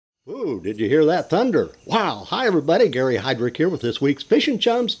Ooh, did you hear that thunder? Wow. Hi, everybody. Gary Heidrich here with this week's Fishing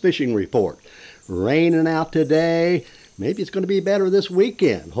Chums Fishing Report. Raining out today. Maybe it's going to be better this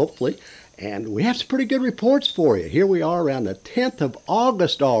weekend, hopefully. And we have some pretty good reports for you. Here we are around the 10th of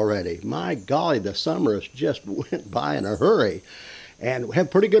August already. My golly, the summer has just went by in a hurry. And we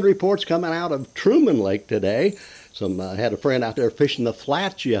have pretty good reports coming out of Truman Lake today. I had a friend out there fishing the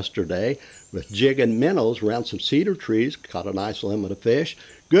flats yesterday with jig and minnows around some cedar trees. Caught a nice limit of fish.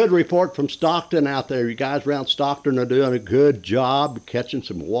 Good report from Stockton out there. You guys around Stockton are doing a good job catching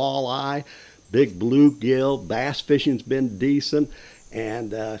some walleye, big bluegill, bass fishing's been decent,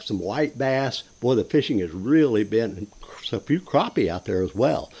 and some white bass. Boy, the fishing has really been, a few crappie out there as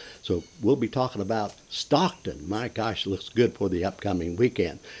well. So we'll be talking about Stockton. My gosh, it looks good for the upcoming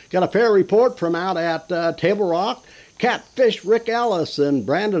weekend. Got a fair report from out at Table Rock. Catfish Rick Ellis and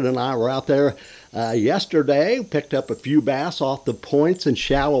Brandon and I were out there yesterday. Picked up a few bass off the points in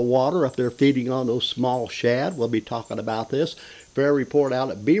shallow water up there feeding on those small shad. We'll be talking about this. Fair report out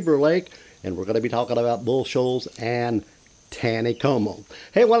at Beaver Lake, and we're going to be talking about bull shoals and Taneycomo.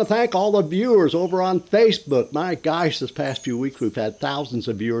 Hey, I want to thank all the viewers over on Facebook. My gosh, this past few weeks we've had thousands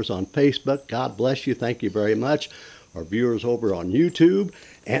of viewers on Facebook. God bless you. Thank you very much. Our viewers over on YouTube.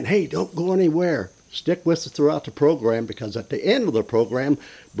 And hey, don't go anywhere. Stick with us throughout the program, because at the end of the program,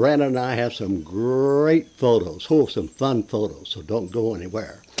 Brandon and I have some great photos. Oh, some fun photos, so don't go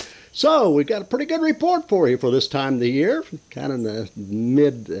anywhere. So we've got a pretty good report for you for this time of the year, kind of in the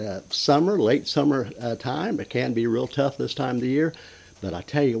mid-summer, late summer time. It can be real tough this time of the year, but I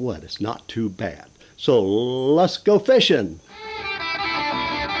tell you what, it's not too bad. So let's go fishing.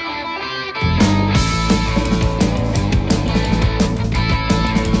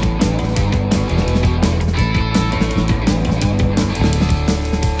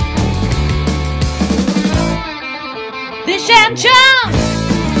 Fish and Chums!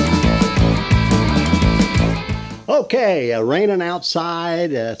 Okay, raining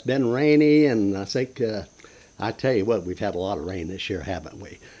outside. It's been rainy, and I think, I tell you what, we've had a lot of rain this year, haven't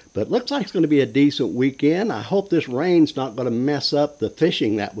we? But it looks like it's going to be a decent weekend. I hope this rain's not going to mess up the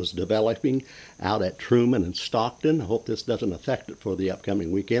fishing that was developing out at Truman and Stockton. I hope this doesn't affect it for the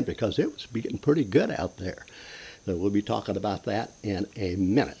upcoming weekend, because it was getting pretty good out there. So we'll be talking about that in a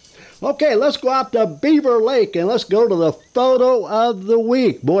minute. Okay, let's go out to Beaver Lake, and let's go to the photo of the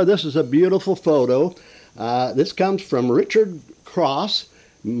week. Boy, this is a beautiful photo. This comes from Richard Cross,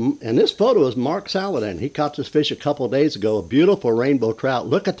 and this photo is Mark Saladin. He caught this fish a couple of days ago, a beautiful rainbow trout.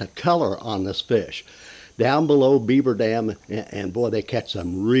 Look at the color on this fish. Down below Beaver Dam, and boy, they catch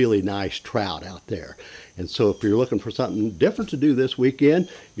some really nice trout out there. And so if you're looking for something different to do this weekend,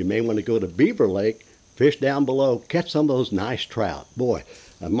 you may want to go to Beaver Lake, fish down below, catch some of those nice trout. Boy,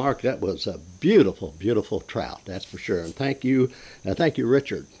 Mark, that was a beautiful, beautiful trout, that's for sure. And thank you,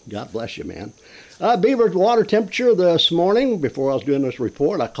 Richard. God bless you, man. Beaver's water temperature this morning, before I was doing this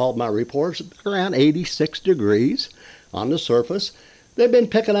report, I called my reports around 86 degrees on the surface. They've been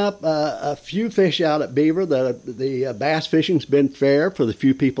picking up a few fish out at Beaver. The bass fishing's been fair for the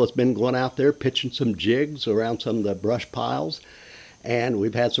few people that's been going out there pitching some jigs around some of the brush piles. And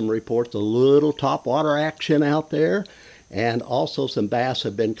we've had some reports, a little topwater action out there. And also some bass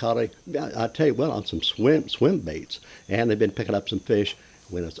have been caught, I tell you what, on some swim baits. And they've been picking up some fish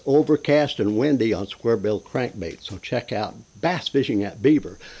when it's overcast and windy on square-billed crankbaits. So check out bass fishing at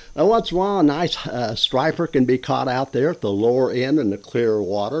Beaver. Once in a while, a nice striper can be caught out there at the lower end in the clear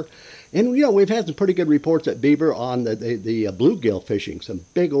water. And, you know, we've had some pretty good reports at Beaver on the bluegill fishing. Some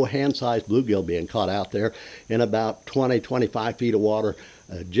big old hand-sized bluegill being caught out there in about 20, 25 feet of water.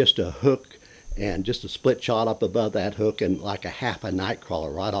 Just a hook and just a split shot up above that hook, and like a half a night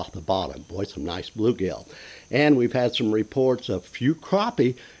crawler right off the bottom. Boy, some nice bluegill. And we've had some reports of a few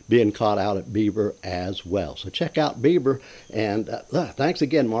crappie being caught out at Beaver as well. So check out Beaver, and thanks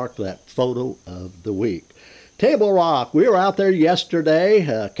again, Mark, for that photo of the week. Table Rock, we were out there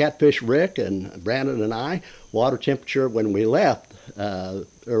yesterday, Catfish Rick and Brandon and I. Water temperature when we left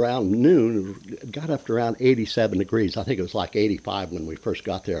around noon, got up to around 87 degrees. I think it was like 85 when we first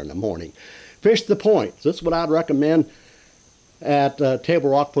got there in the morning. Fish the points. This is what I'd recommend at Table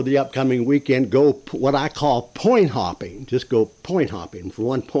Rock for the upcoming weekend. Go what I call point hopping. Just go point hopping from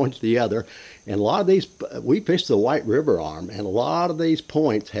one point to the other. And a lot of these, we fished the White River Arm, and a lot of these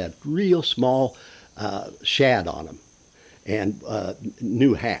points had real small shad on them and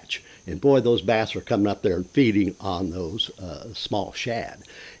new hatch. And boy, those bass are coming up there and feeding on those small shad.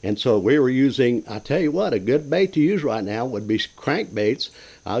 And so we were using, I tell you what, a good bait to use right now would be crankbaits.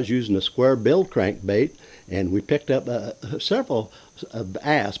 I was using a square bill crankbait, and we picked up several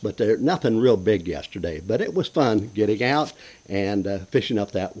bass, but they're nothing real big yesterday. But it was fun getting out and fishing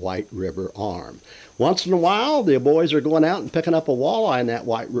up that White River arm. Once in a while, the boys are going out and picking up a walleye in that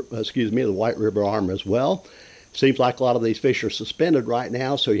the White River arm as well. Seems like a lot of these fish are suspended right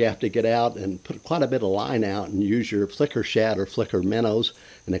now, so you have to get out and put quite a bit of line out and use your flicker shad or flicker minnows,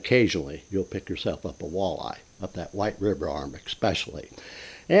 and occasionally you'll pick yourself up a walleye, up that White River arm especially.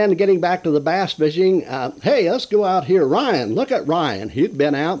 And getting back to the bass fishing, hey, let's go out here. Ryan, look at Ryan. He'd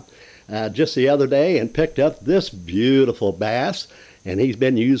been out just the other day and picked up this beautiful bass. And he's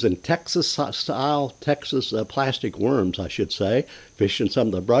been using Texas-style, Texas plastic worms, I should say, fishing some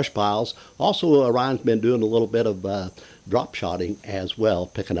of the brush piles. Also, Ryan's been doing a little bit of drop shotting as well,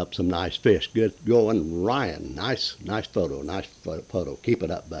 picking up some nice fish. Good going, Ryan. Nice photo, nice photo. Keep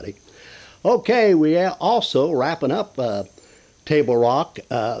it up, buddy. Okay, we are also wrapping up Table Rock.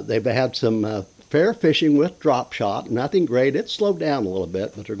 They've had some fair fishing with drop shot. Nothing great. It's slowed down a little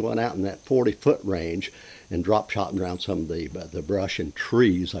bit, but they're going out in that 40-foot range and drop shotting around some of the brush and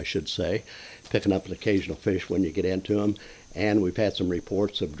trees, I should say, picking up an occasional fish when you get into them. And we've had some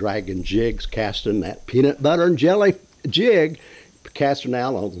reports of dragging jigs, casting that peanut butter and jelly jig, casting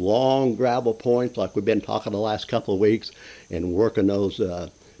out on long gravel points like we've been talking the last couple of weeks, and working those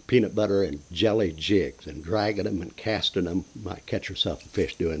peanut butter and jelly jigs and dragging them and casting them. You might catch yourself a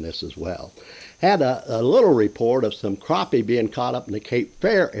fish doing this as well. Had a little report of some crappie being caught up in the Cape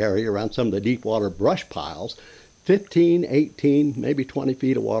Fear area around some of the deep water brush piles. 15, 18, maybe 20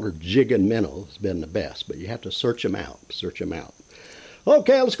 feet of water jigging minnow has been the best, but you have to search them out.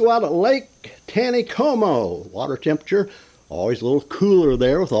 Okay, let's go out at Lake Taneycomo. Water temperature always a little cooler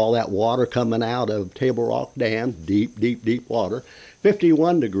there with all that water coming out of Table Rock Dam, deep water.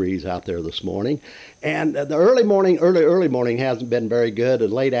 51 degrees out there this morning. And the early morning hasn't been very good,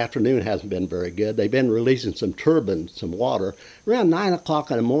 and late afternoon hasn't been very good. They've been releasing some turbines, some water, around 9 o'clock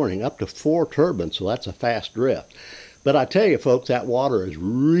in the morning, up to 4 turbines, so that's a fast drift. But I tell you, folks, that water is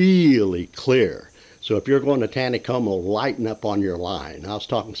really clear. So if you're going to Taneycomo, lighten up on your line. I was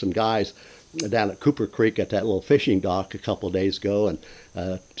talking to some guys down at Cooper Creek at that little fishing dock a couple of days ago,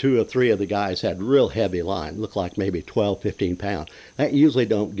 and 2 or 3 of the guys had real heavy line, looked like maybe 12, 15 pounds. That usually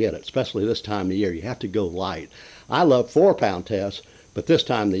don't get it, especially this time of year. You have to go light. I love 4-pound tests, but this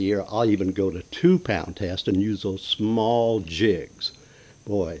time of the year I'll even go to 2-pound test and use those small jigs.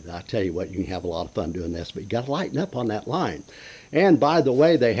 Boy, I tell you what, you can have a lot of fun doing this, but you got to lighten up on that line. And by the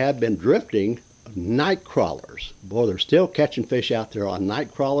way, they have been drifting night crawlers. Boy, they're still catching fish out there on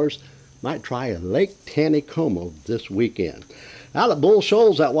night crawlers. Might try a Lake Taneycomo this weekend. Out at Bull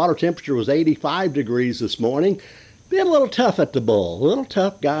Shoals, that water temperature was 85 degrees this morning. Been a little tough at the Bull. A little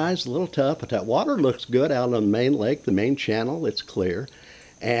tough, guys, a little tough. But that water looks good out on the main lake, the main channel. It's clear.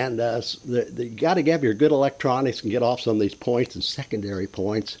 And you got to have your good electronics and get off some of these points and secondary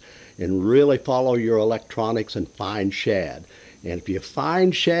points and really follow your electronics and find shad. And if you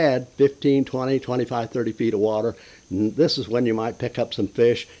find shad, 15, 20, 25, 30 feet of water, this is when you might pick up some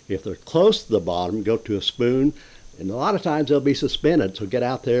fish. If they're close to the bottom, go to a spoon. And a lot of times they'll be suspended, so get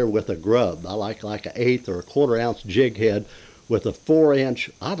out there with a grub. I like an 1/8 or a 1/4 ounce jig head with a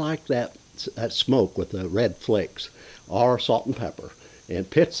 4-inch. I like that smoke with the red flakes or salt and pepper. And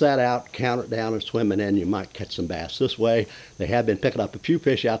pitch that out, count it down, and swim it in. You might catch some bass this way. They have been picking up a few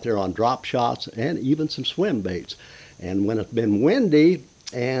fish out there on drop shots and even some swim baits. And when it's been windy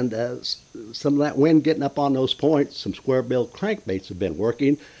and some of that wind getting up on those points, some square-billed crankbaits have been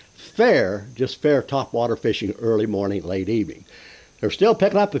working. Just fair topwater fishing early morning, late evening. They're still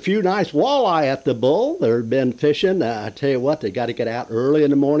picking up a few nice walleye at the Bull. They've been fishing. I tell you what, they got to get out early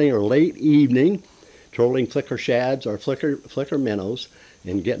in the morning or late evening, trolling flicker shads or flicker minnows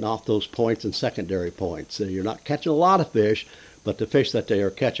and getting off those points and secondary points. So you're not catching a lot of fish, but the fish that they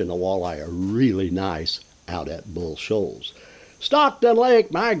are catching, the walleye, are really nice out at Bull Shoals. Stockton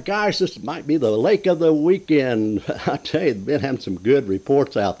Lake, my gosh, this might be the lake of the weekend. I tell you, they've been having some good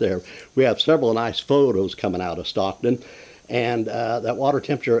reports out there. We have several nice photos coming out of Stockton. And that water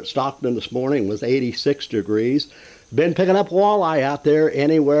temperature at Stockton this morning was 86 degrees. Been picking up walleye out there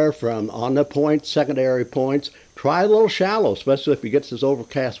anywhere from on the points, secondary points. Try a little shallow, especially if you get this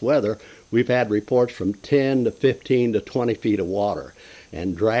overcast weather. We've had reports from 10 to 15 to 20 feet of water.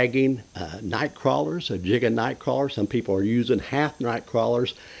 And dragging night crawlers, a jig of night crawlers. Some people are using half night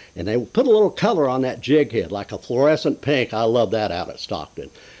crawlers, and they put a little color on that jig head, like a fluorescent pink. I love that out at Stockton,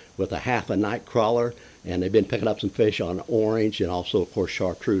 with a half a night crawler. And they've been picking up some fish on orange and also, of course,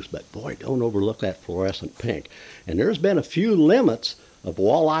 chartreuse. But boy, don't overlook that fluorescent pink. And there's been a few limits of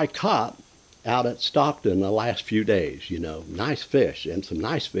walleye caught out at Stockton the last few days. You know, nice fish and some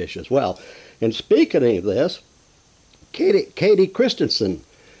nice fish as well. And speaking of this, Katie Christensen,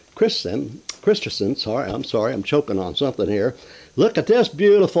 sorry, I'm choking on something here. Look at this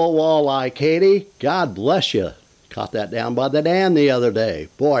beautiful walleye, Katie. God bless you. Caught that down by the dam the other day.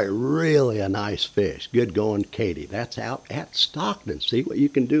 Boy, really a nice fish. Good going, Katie. That's out at Stockton. See what you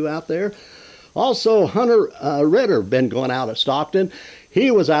can do out there? Also, Hunter Ritter been going out at Stockton.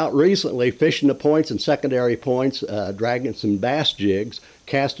 He was out recently fishing the points and secondary points, dragging some bass jigs,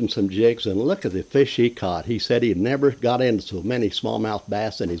 casting some jigs, and look at the fish he caught. He said he'd never got into so many smallmouth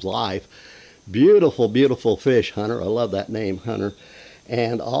bass in his life. Beautiful, beautiful fish, Hunter. I love that name, Hunter.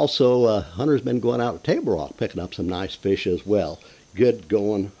 And also, Hunter's been going out at Table Rock, picking up some nice fish as well. Good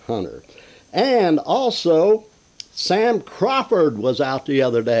going, Hunter. And also, Sam Crawford was out the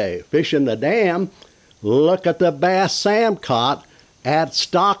other day fishing the dam. Look at the bass Sam caught at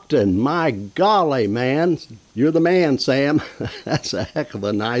Stockton. My golly, man. You're the man, Sam. That's a heck of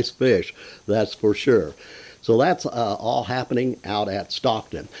a nice fish, that's for sure. So that's all happening out at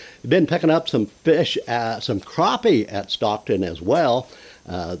Stockton. We've been picking up some fish, some crappie at Stockton as well.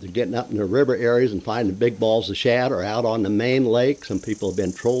 They're getting up in the river areas and finding big balls of shad, or out on the main lake. Some people have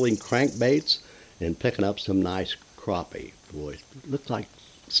been trolling crankbaits and picking up some nice crappie. Boy, looks like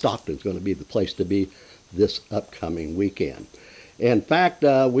Stockton's going to be the place to be this upcoming weekend. In fact,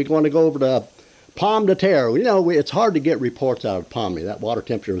 we're going to go over to Pomme de Terre. You know, it's hard to get reports out of Pomme. That water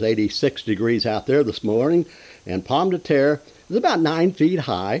temperature was 86 degrees out there this morning, and Pomme de Terre is about 9 feet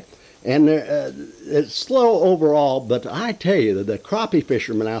high, and it's slow overall, but I tell you, the crappie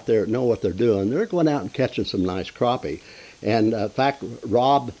fishermen out there know what they're doing. They're going out and catching some nice crappie. And in fact,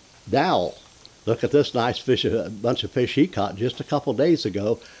 Rob Dowell, look at this nice fish, a bunch of fish he caught just a couple days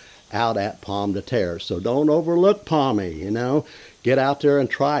ago out at Pomme de Terre. So don't overlook Pomme, you know. Get out there and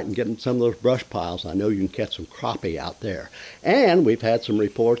try it and get in some of those brush piles. I know you can catch some crappie out there. And we've had some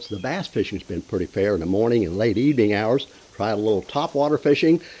reports the bass fishing's been pretty fair in the morning and late evening hours. Tried a little topwater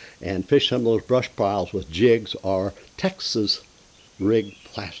fishing and fished some of those brush piles with jigs or Texas rig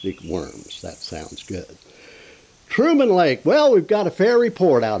plastic worms. That sounds good. Truman Lake. Well, we've got a fair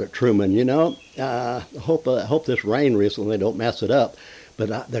report out at Truman, you know. I hope this rain recently don't mess it up.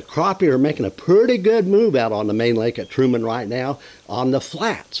 But the crappie are making a pretty good move out on the main lake at Truman right now on the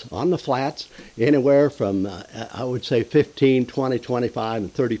flats. Anywhere from, I would say, 15, 20, 25,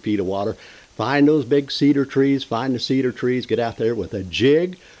 and 30 feet of water. Find those big cedar trees, get out there with a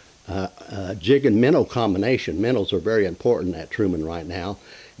jig and minnow combination. Minnows are very important at Truman right now.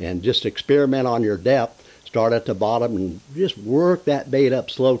 And just experiment on your depth. Start at the bottom and just work that bait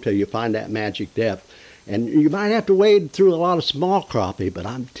up slow till you find that magic depth. And you might have to wade through a lot of small crappie, but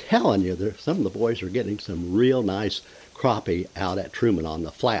I'm telling you, some of the boys are getting some real nice crappie out at Truman on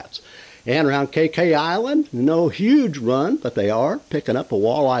the flats. And around KK Island, no huge run, but they are picking up a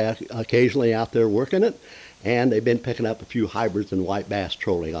walleye occasionally out there working it. And they've been picking up a few hybrids and white bass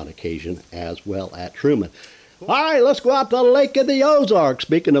trolling on occasion as well at Truman. All right, let's go out to Lake of the Ozarks.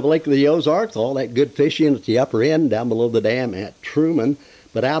 Speaking of Lake of the Ozarks, all that good fishing at the upper end down below the dam at Truman.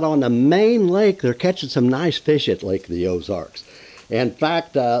 But out on the main lake, they're catching some nice fish at Lake of the Ozarks. In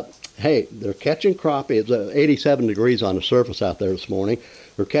fact, hey, they're catching crappie. It's 87 degrees on the surface out there this morning.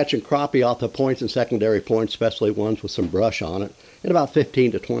 They're catching crappie off the points and secondary points, especially ones with some brush on it, in about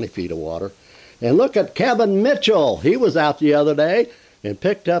 15 to 20 feet of water. And look at Kevin Mitchell. He was out the other day and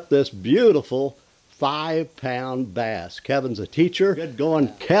picked up this beautiful 5-pound bass. Kevin's a teacher. Good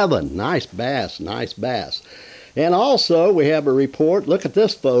going, Kevin. Nice bass, nice bass. And also, we have a report. Look at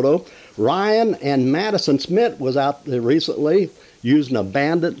this photo. Ryan and Madison Smith was out there recently using a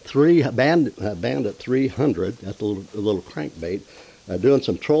Bandit 300. That's a little crankbait. Doing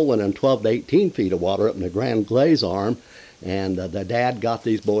some trolling in 12 to 18 feet of water up in the Grand Glaze Arm. And the dad got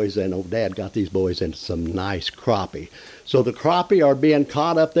these boys in. Dad got these boys into some nice crappie. So the crappie are being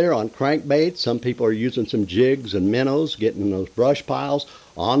caught up there on crankbaits. Some people are using some jigs and minnows, getting in those brush piles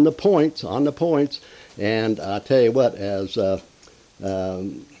on the points. And I tell you what, as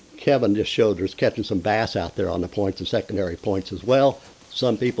Kevin just showed, there's catching some bass out there on the points and secondary points as well.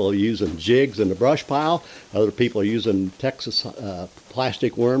 Some people are using jigs in the brush pile. Other people are using Texas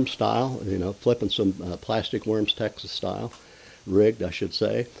plastic worm style, you know, flipping some plastic worms Texas style, rigged, I should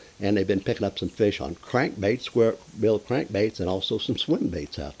say. And they've been picking up some fish on crankbaits, square-bill crankbaits, and also some swim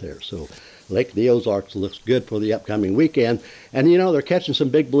baits out there. So Lake of the Ozarks looks good for the upcoming weekend. And, you know, they're catching some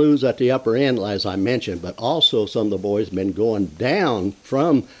big blues at the upper end, as I mentioned, but also some of the boys have been going down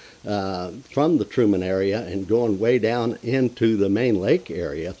from the Truman area and going way down into the main lake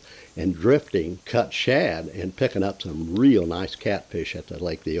area and drifting cut shad and picking up some real nice catfish at the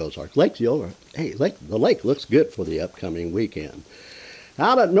Lake of the Ozarks. The lake looks good for the upcoming weekend.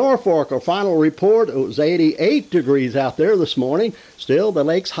 Out at Norfolk, our final report, it was 88 degrees out there this morning. Still, the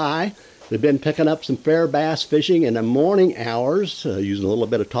lake's high. They've been picking up some fair bass fishing in the morning hours, using a little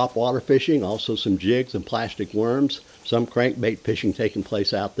bit of topwater fishing, also some jigs and plastic worms, some crankbait fishing taking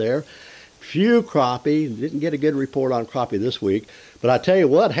place out there. Few crappie. Didn't get a good report on crappie this week, but I tell you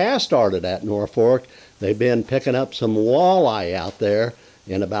what has started at Norfolk. They've been picking up some walleye out there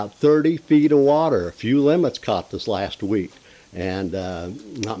in about 30 feet of water. A few limits caught this last week, and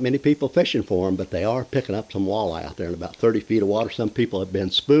not many people fishing for them, but they are picking up some walleye out there in about 30 feet of water. Some people have been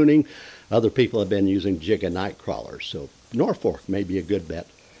spooning. Other people have been using jig and night crawlers. So Norfolk may be a good bet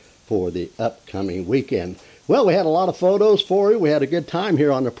for the upcoming weekend. Well, we had a lot of photos for you. We had a good time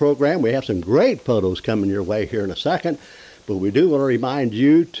here on the program. We have some great photos coming your way here in a second. But we do want to remind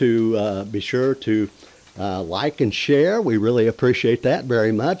you to be sure to like and share. We really appreciate that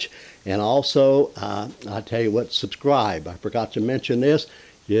very much. And also, I tell you what, subscribe. I forgot to mention this.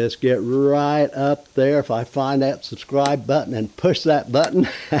 Just get right up there. If I find that subscribe button and push that button,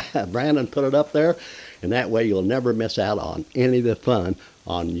 Brandon put it up there. And that way you'll never miss out on any of the fun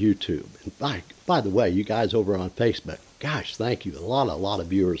on YouTube. And by the way, you guys over on Facebook, gosh, thank you. A lot of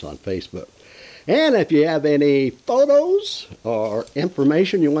viewers on Facebook. And if you have any photos or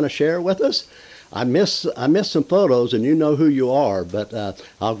information you want to share with us, I missed some photos, and you know who you are, but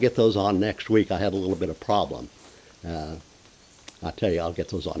I'll get those on next week. I had a little bit of problem. I tell you, I'll get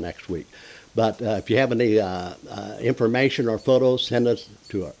those on next week. But if you have any information or photos, send us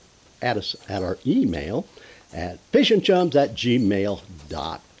to at our email at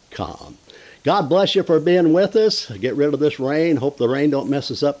fishandchums@gmail.com. God bless you for being with us. Get rid of this rain. Hope the rain don't mess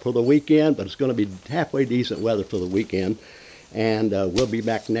us up for the weekend, but it's going to be halfway decent weather for the weekend. And we'll be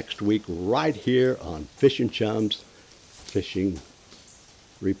back next week right here on Fishing Chums Fishing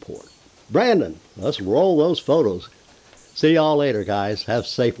Report. Brandon, let's roll those photos. See y'all later, guys. Have a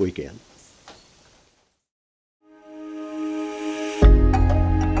safe weekend.